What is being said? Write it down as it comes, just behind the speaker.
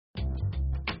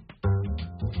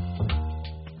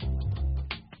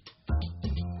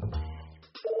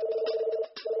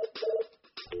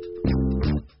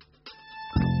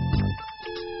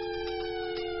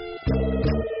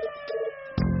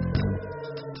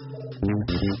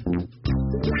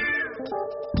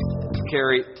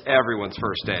Carrie, everyone's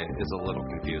first day is a little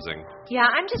confusing. Yeah,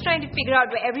 I'm just trying to figure out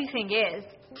where everything is.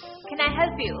 Can I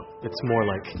help you? It's more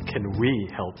like, can we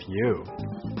help you?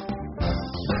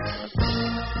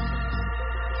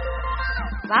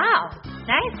 Wow,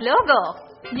 nice logo.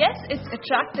 Yes, it's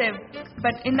attractive,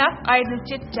 but enough idle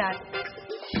chit-chat.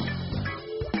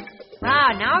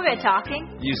 Wow, now we're talking.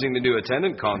 Using the new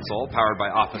Attendant console, powered by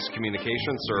Office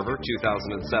Communications Server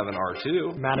 2007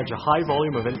 R2. Manage a high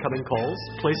volume of incoming calls,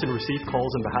 place and receive calls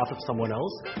on behalf of someone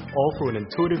else, all through an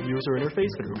intuitive user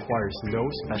interface that requires no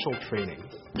special training.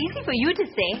 Easy for you to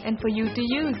say. And for you to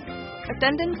use.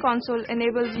 Attendant console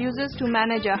enables users to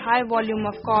manage a high volume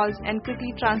of calls and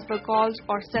quickly transfer calls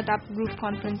or set up group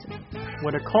conferences.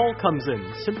 When a call comes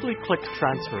in, simply click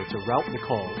Transfer to route the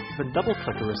call, then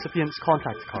double-click a recipient's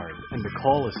contact card, and the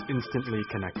call is instantly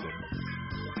connected.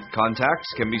 Contacts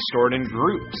can be stored in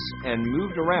groups and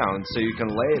moved around so you can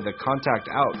lay the contact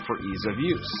out for ease of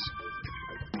use.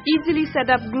 Easily set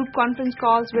up group conference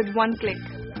calls with one click.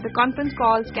 The conference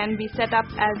calls can be set up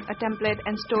as a template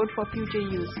and stored for future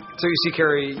use. So you see,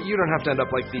 Carrie, you don't have to end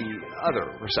up like the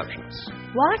other receptionists.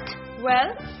 What?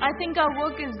 Well, I think our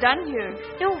work is done here.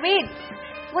 No, wait.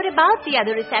 What about the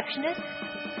other receptionist?